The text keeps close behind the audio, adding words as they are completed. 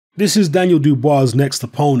This is Daniel Dubois' next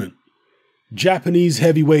opponent, Japanese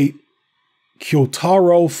heavyweight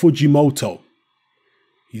Kyotaro Fujimoto.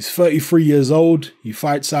 He's 33 years old. He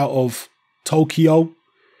fights out of Tokyo.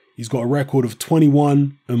 He's got a record of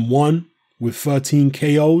 21-1 with 13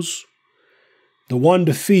 KOs. The one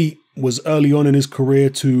defeat was early on in his career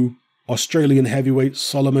to Australian heavyweight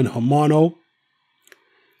Solomon Hamano.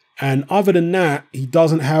 And other than that, he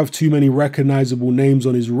doesn't have too many recognizable names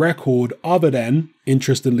on his record other than,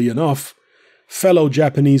 interestingly enough, fellow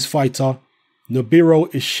Japanese fighter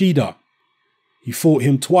Nobuhiro Ishida. He fought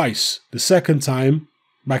him twice. The second time,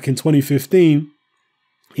 back in 2015,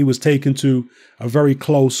 he was taken to a very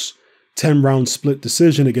close 10-round split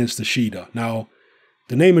decision against Ishida. Now,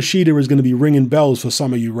 the name Ishida is going to be ringing bells for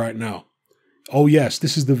some of you right now. Oh yes,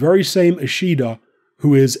 this is the very same Ishida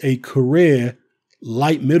who is a career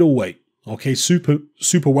light middleweight, okay, super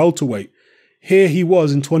welterweight. Here he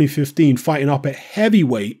was in 2015 fighting up at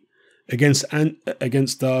heavyweight against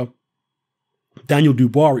Daniel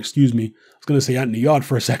Dubois, excuse me. I was going to say Anthony Yard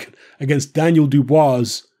for a second. Against Daniel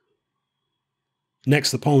Dubois'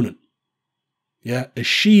 next opponent. Yeah,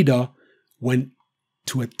 Ishida went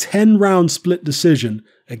to a 10-round split decision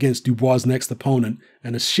against Dubois' next opponent,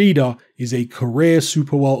 and Ishida is a career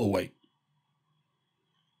super welterweight.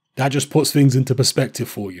 That just puts things into perspective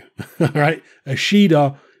for you. All right.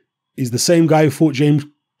 Ishida is the same guy who fought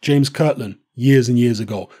James Kirtland years and years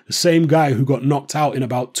ago. The same guy who got knocked out in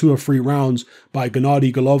about 2 or 3 rounds by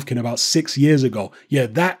Gennady Golovkin about 6 years ago. Yeah,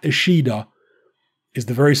 that Ishida is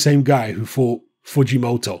the very same guy who fought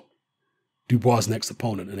Fujimoto, Dubois' next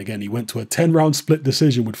opponent. And again, he went to a 10-round split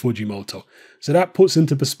decision with Fujimoto. So that puts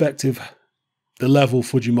into perspective the level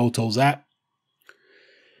Fujimoto's at.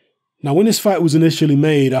 Now, when this fight was initially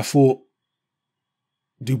made, I thought,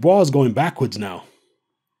 Dubois is going backwards now.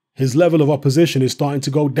 His level of opposition is starting to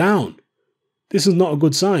go down. This is not a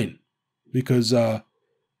good sign because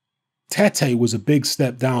Tete was a big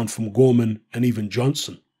step down from Gorman and even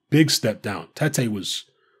Johnson. Big step down. Tete was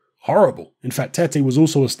horrible. In fact, Tete was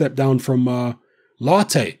also a step down from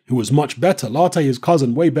Latte, who was much better. Latte, his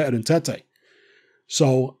cousin, way better than Tete.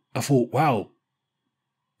 So I thought, wow,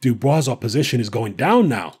 Dubois' opposition is going down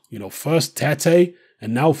now. You know, first Tete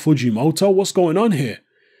and now Fujimoto. What's going on here?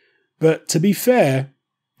 But to be fair,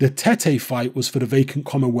 the Tete fight was for the vacant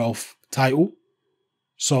Commonwealth title.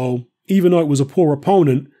 So even though it was a poor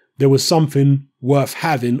opponent, there was something worth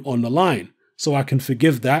having on the line. So I can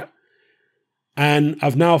forgive that. And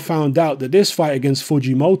I've now found out that this fight against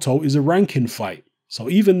Fujimoto is a ranking fight. So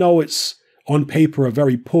even though it's on paper a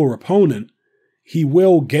very poor opponent, he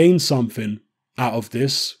will gain something out of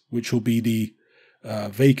this, which will be the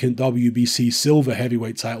vacant WBC silver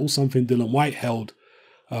heavyweight title, something Dylan White held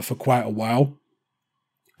for quite a while.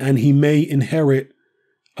 And he may inherit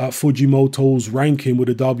Fujimoto's ranking with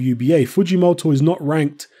the WBA. Fujimoto is not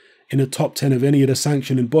ranked in the top 10 of any of the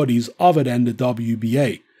sanctioning bodies other than the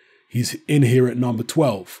WBA. He's in here at number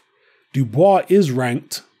 12. Dubois is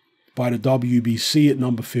ranked by the WBC at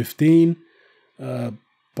number 15,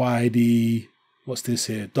 by the, what's this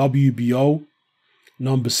here, WBO,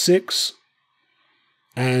 number 6,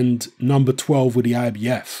 and number 12 with the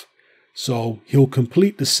IBF. So he'll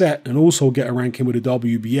complete the set and also get a ranking with the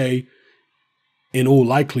WBA in all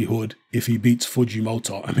likelihood if he beats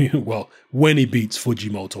Fujimoto. I mean, well, when he beats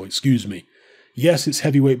Fujimoto, excuse me. Yes, it's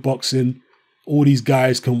heavyweight boxing. All these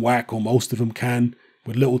guys can whack, or most of them can,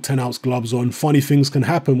 with little 10-ounce gloves on. Funny things can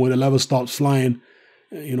happen when the leather starts flying.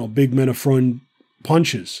 You know, big men are throwing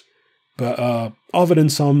punches. But other than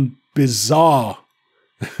some bizarre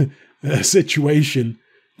situation,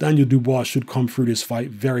 Daniel Dubois should come through this fight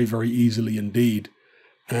very, very easily indeed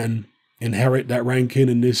and inherit that ranking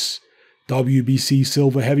in this WBC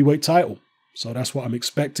silver heavyweight title. So that's what I'm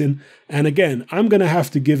expecting. And again, I'm going to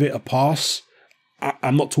have to give it a pass.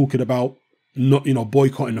 I'm not talking about not,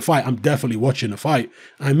 boycotting the fight. I'm definitely watching the fight.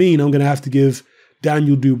 I mean, I'm going to have to give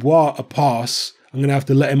Daniel Dubois a pass. I'm going to have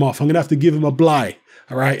to let him off. I'm going to have to give him a bly.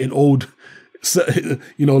 All right. In old,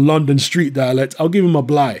 London street dialect, I'll give him a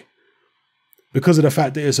bly because of the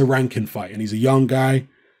fact that it's a ranking fight and he's a young guy,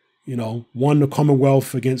 won the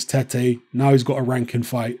Commonwealth against Tete. Now he's got a ranking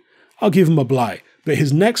fight. I'll give him a bly. But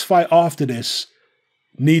his next fight after this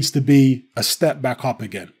needs to be a step back up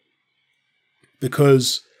again,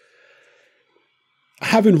 because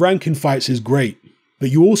having ranking fights is great, but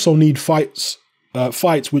you also need fights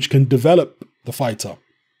which can develop the fighter.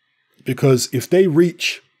 Because if they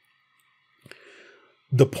reach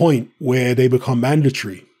the point where they become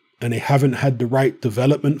mandatory and they haven't had the right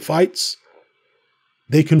development fights,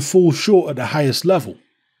 they can fall short at the highest level.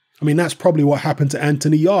 I mean, that's probably what happened to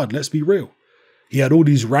Anthony Yard. Let's be real. He had all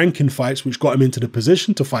these ranking fights, which got him into the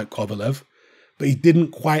position to fight Kovalev, but he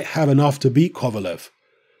didn't quite have enough to beat Kovalev.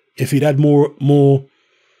 If he'd had more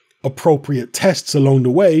appropriate tests along the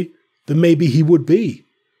way, then maybe he would be,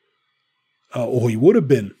 or he would have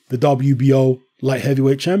been, the WBO light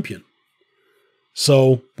heavyweight champion.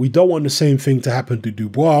 So we don't want the same thing to happen to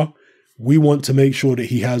Dubois. We want to make sure that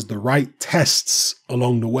he has the right tests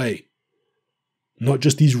along the way, not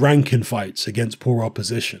just these ranking fights against poor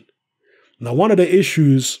opposition. Now, one of the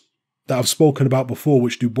issues that I've spoken about before,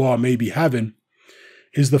 which Dubois may be having,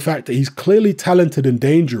 is the fact that he's clearly talented and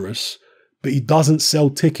dangerous, but he doesn't sell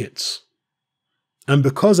tickets. And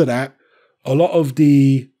because of that, a lot of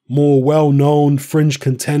the more well-known fringe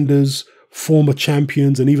contenders, former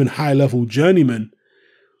champions, and even high-level journeymen,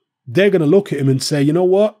 they're going to look at him and say, you know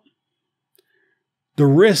what? The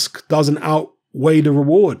risk doesn't outweigh the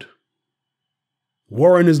reward.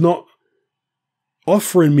 Warren is not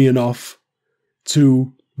offering me enough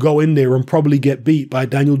to go in there and probably get beat by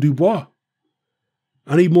Daniel Dubois.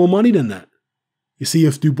 I need more money than that. You see,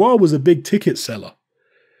 if Dubois was a big ticket seller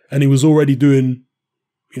and he was already doing,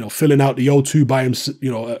 filling out the O2 by him,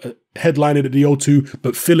 headlining at the O2,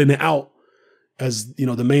 but filling it out as,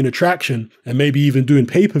 the main attraction and maybe even doing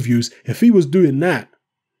pay-per-views, if he was doing that,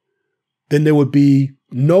 then there would be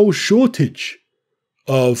no shortage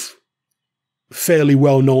of fairly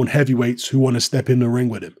well-known heavyweights who want to step in the ring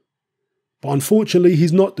with him. But unfortunately,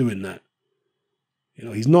 he's not doing that.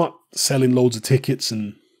 He's not selling loads of tickets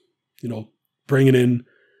and, bringing in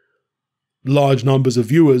large numbers of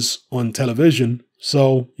viewers on television.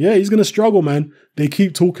 So, yeah, he's going to struggle, man. They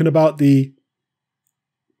keep talking about the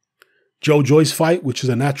Joe Joyce fight, which is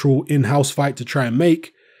a natural in-house fight to try and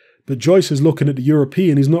make. But Joyce is looking at the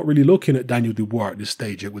European. He's not really looking at Daniel Dubois at this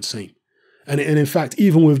stage, it would seem. And in fact,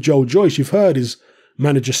 even with Joe Joyce, you've heard his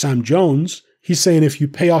manager, Sam Jones, he's saying if you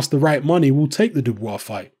pay us the right money, we'll take the Dubois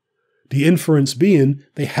fight. The inference being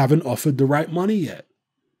they haven't offered the right money yet.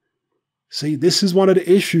 See, this is one of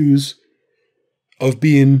the issues of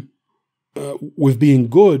being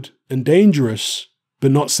good and dangerous,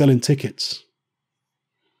 but not selling tickets.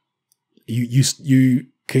 You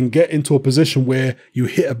can get into a position where you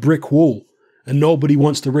hit a brick wall and nobody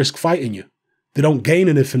wants to risk fighting you. They don't gain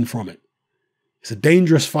anything from it. It's a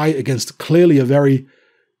dangerous fight against clearly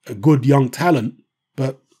a good young talent,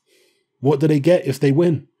 but what do they get if they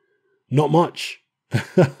win? Not much.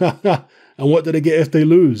 And what do they get if they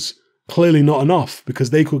lose? Clearly not enough, because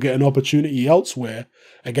they could get an opportunity elsewhere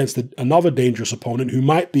against another dangerous opponent who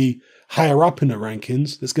might be higher up in the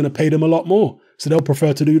rankings that's going to pay them a lot more. So they'll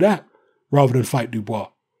prefer to do that rather than fight Dubois.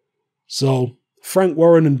 So Frank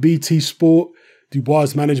Warren and BT Sport,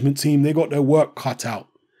 Dubois' management team, they got their work cut out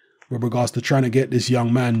with regards to trying to get this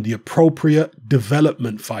young man the appropriate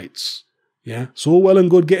development fights. Yeah, it's all well and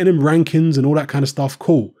good getting him rankings and all that kind of stuff.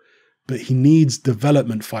 Cool. But he needs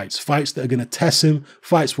development fights, fights that are going to test him,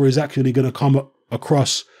 fights where he's actually going to come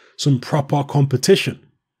across some proper competition.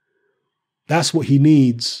 That's what he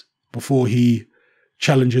needs before he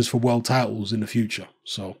challenges for world titles in the future.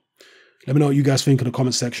 So let me know what you guys think in the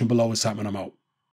comment section below. It's happening. I'm out.